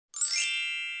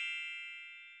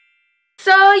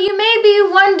So you may be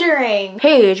wondering,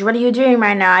 Paige, what are you doing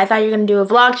right now? I thought you were going to do a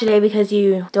vlog today because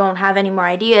you don't have any more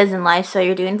ideas in life, so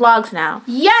you're doing vlogs now.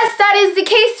 Yes, that is the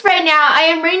case right now. I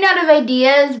am running out of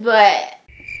ideas, but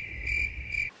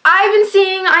I've been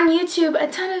seeing on YouTube a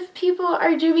ton of people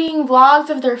are doing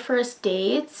vlogs of their first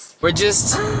dates. We're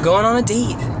just going on a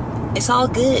date. It's all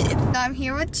good. I'm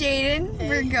here with Jaden.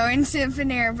 We're going to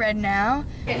Panera Bread now.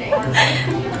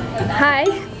 Hi.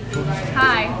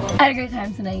 Hi. I had a great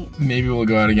time tonight. Maybe we'll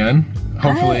go out again.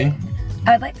 Hopefully.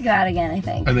 I would like to go out again, I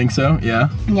think. I think so, yeah.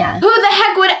 Yeah. Who the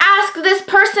heck would ask this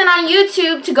person on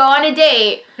YouTube to go on a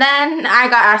date? Then I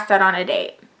got asked out on a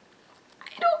date. I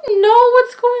don't know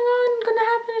what's gonna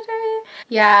happen today.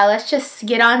 Yeah, let's just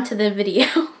get on to the video.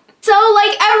 So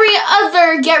like every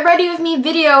other get ready with me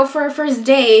video for a first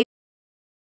date,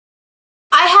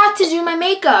 I have to do my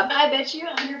makeup. I bet you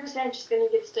 100% just gonna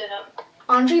get stood up.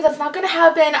 Andre, that's not gonna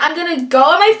happen. I'm gonna go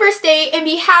on my first date and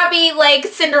be happy like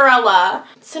Cinderella.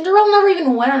 Cinderella never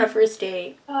even went on a first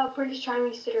date. We're just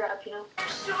trying to sit her up, you know?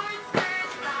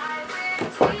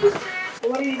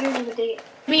 What are you doing on the date?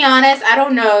 To be honest, I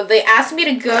don't know. They asked me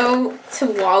to go to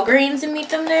Walgreens and meet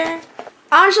them there.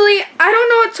 Honestly, I don't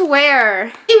know what to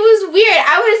wear. It was weird.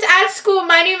 I was at school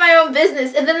minding my own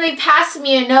business and then they passed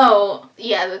me a note.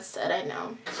 Yeah, that's sad, I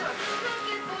know.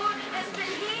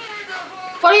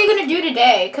 What are you gonna do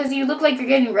today? Cause you look like you're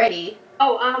getting ready.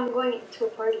 Oh, I'm going to a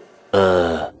party.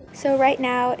 So right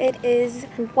now it is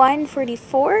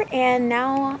 1:44 and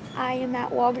now I am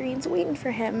at Walgreens waiting for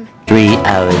him. 3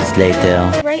 hours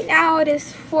later. Right now it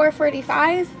is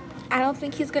 4:45. I don't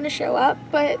think he's gonna show up,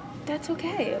 but that's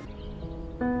okay.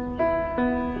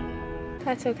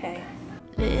 That's okay.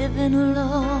 Living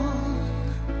alone,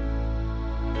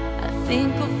 I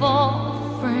think of all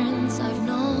the friends I've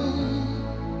known.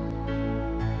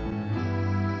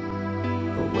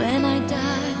 But when I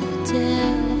dial the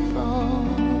telephone,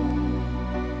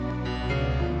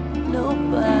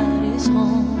 nobody's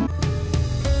home.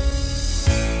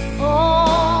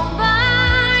 All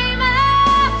by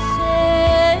myself,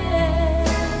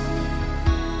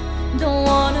 don't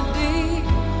wanna be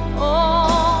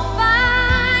all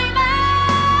by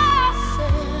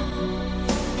myself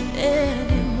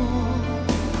anymore.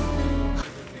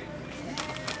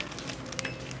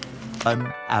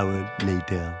 1 hour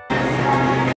later.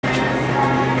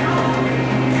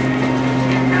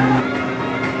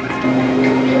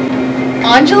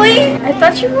 Anjali? I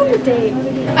thought you were on the date.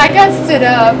 I got stood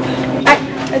up.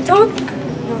 I told...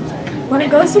 Wanna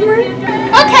go somewhere?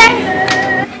 Okay.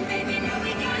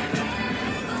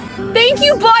 Thank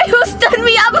you, boy who stood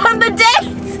me up on the date.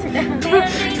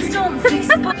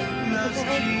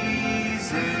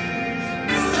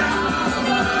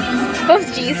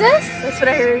 Both Jesus? That's what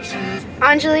I heard.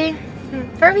 Anjali,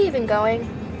 where are we even going?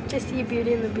 I see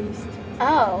Beauty and the Beast.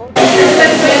 Oh. I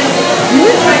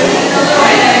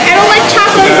don't like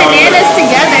chocolate and bananas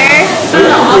together.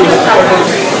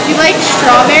 You like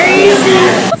strawberries?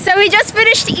 So we just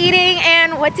finished eating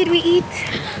and what did we eat?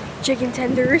 Chicken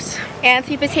tenders. And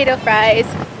sweet potato fries.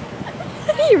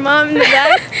 Your mom in the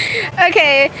back.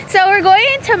 Okay, so we're going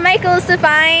into Michael's to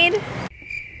find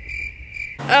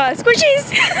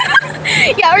squishies.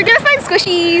 Yeah, we're gonna find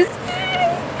squishies.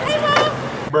 Hi, Mom.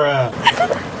 Bruh.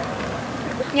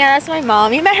 Yeah, that's my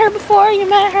mom. You met her before? You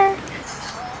met her?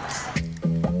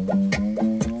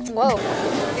 Whoa.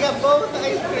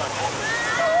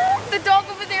 The dog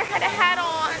over there had a hat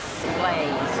on.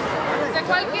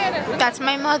 That's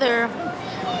my mother.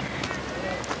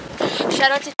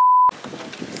 Shout out to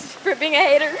for being a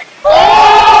hater.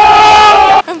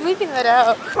 I'm bleeping that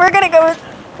out. We're gonna go with...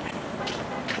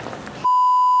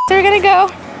 So we're gonna go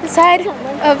inside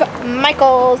of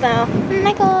Michael's now.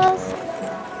 Michael's.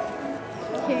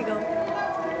 Here you go.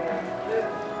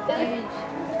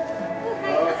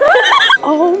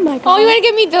 Oh my god. Oh, you wanna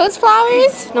give me those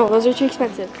flowers? No, those are too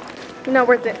expensive. Not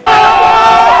worth it.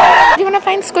 Do you wanna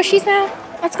find squishies now?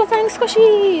 Let's go find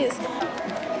squishies.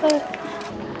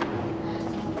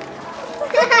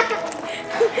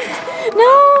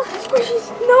 No, squishies.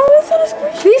 No, it's not a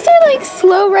squishy. These are like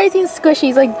slow rising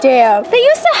squishies, like damn. They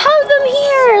used to have them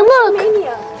here. Look.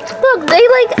 Look,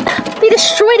 they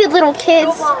destroyed it, little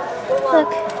kids.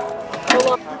 Look.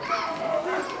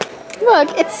 Look,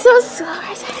 it's so slow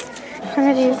rising. I'm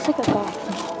gonna do look at that.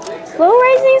 Slow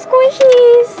rising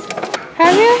squishies.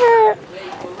 Have you ever...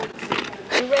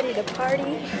 You ready to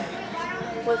party?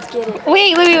 Let's get it.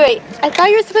 Wait. I thought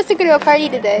you were supposed to go to a party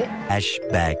today.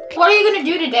 Flashback. What are you gonna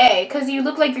do today? Cause you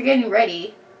look like you're getting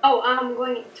ready. Oh, I'm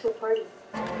going to a party.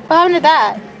 What happened to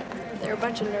that? They're a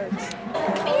bunch of nerds.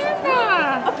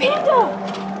 Panda! A panda!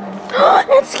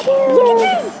 That's cute! Look at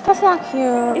this! That's not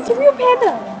cute. It's a real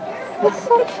panda. It's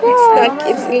so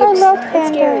cute. I love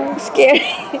panda. Scary.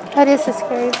 That is a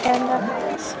scary panda.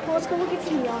 Let's go look at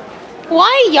some yarn.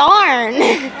 Why yarn?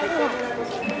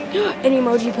 An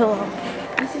emoji pillow.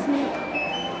 This is neat.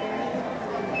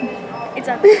 It's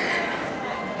a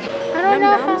I don't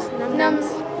know how. nums.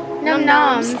 Num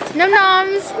noms. Num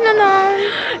noms. Num noms.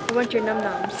 You want your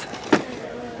num-noms.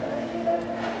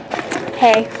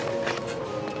 Hey.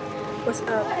 What's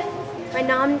up? My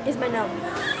nom is my num.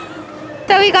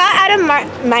 So we got out of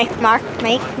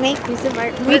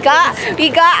we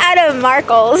got out of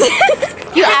Markles.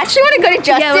 You actually want to go to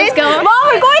Justice? Yeah, let's go. Mom,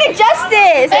 we're going to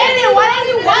Justice. Baby, why don't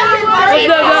you want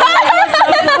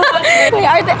Wait,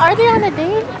 are they on a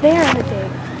date? They are on a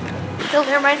date. So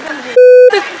there reminds me of the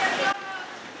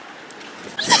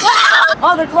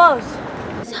Oh, they're closed.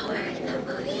 So we're in the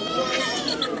movie.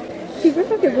 People are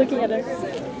fucking looking at us.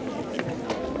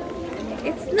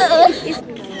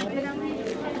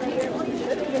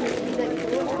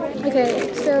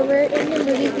 Okay, so we're in the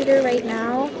movie theater right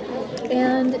now,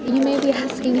 and you may be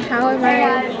asking, how am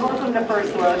I? Welcome to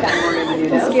First Look.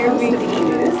 It scared me.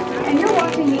 And you're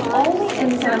watching the only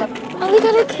instant. Oh, we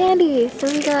got a candy. So I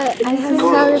have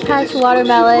Sour Patch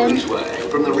Watermelon.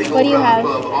 What do you have?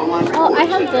 Oh, I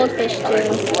have Goldfish too. I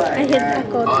hit that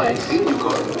Goldfish.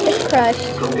 It's crushed.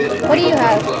 What do you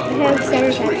have? I have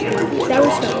Sour Patch. Sour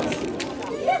Smells.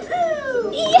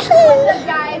 Yahoo!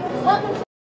 Guys, welcome.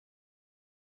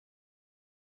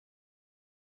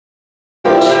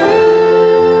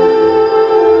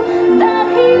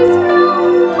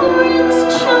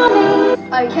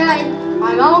 Okay,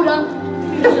 I'm older.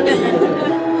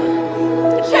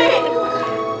 Chip!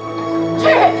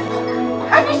 Chip!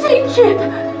 Have you seen Chip? I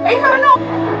don't know.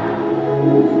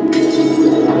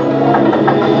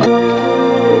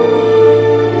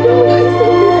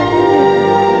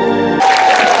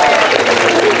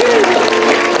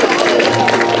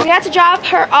 We had to drop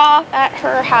her off at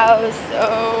her house,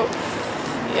 so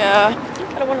yeah.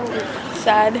 I don't want to leave.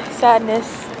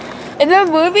 Sadness. In the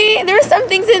movie, there were some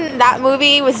things in that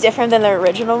movie was different than the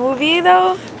original movie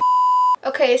though.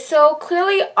 Okay, so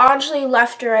clearly Anjali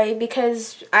left already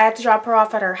because I had to drop her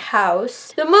off at her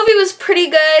house. The movie was pretty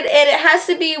good, and it has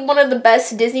to be one of the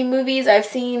best Disney movies I've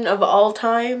seen of all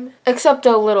time. Except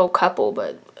A Little Couple,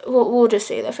 but we'll just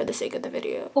say that for the sake of the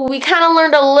video. We kind of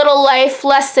learned a little life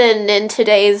lesson in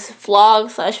today's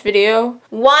vlog/video.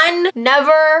 1,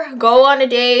 never go on a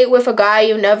date with a guy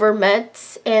you never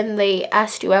met and they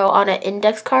asked you out on an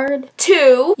index card.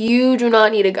 2, you do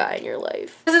not need a guy in your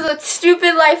life. This is a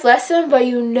stupid life lesson, but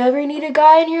you never need a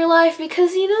guy in your life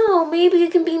because, you know, maybe you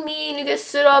can be mean, you get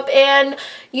stood up, and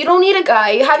you don't need a guy.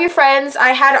 You have your friends. I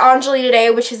had Anjali today,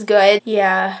 which is good.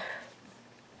 Yeah.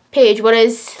 Paige, what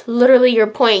is literally your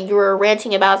point? You were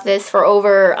ranting about this for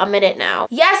over a minute now.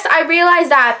 Yes, I realize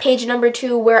that, page number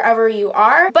 2, wherever you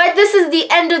are. But this is the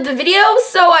end of the video,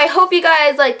 so I hope you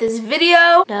guys like this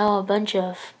video. Now a bunch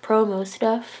of promo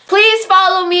stuff. Please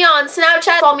follow me on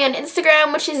Snapchat, follow me on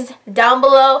Instagram, which is down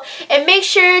below. And make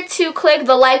sure to click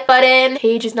the like button.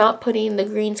 Paige is not putting the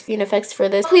green screen effects for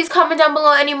this. Please comment down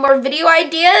below any more video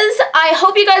ideas. I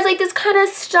hope you guys like this kind of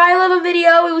style of a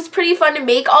video. It was pretty fun to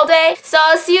make all day. So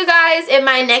I'll see you guys in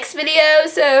my next video.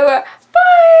 So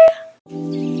bye!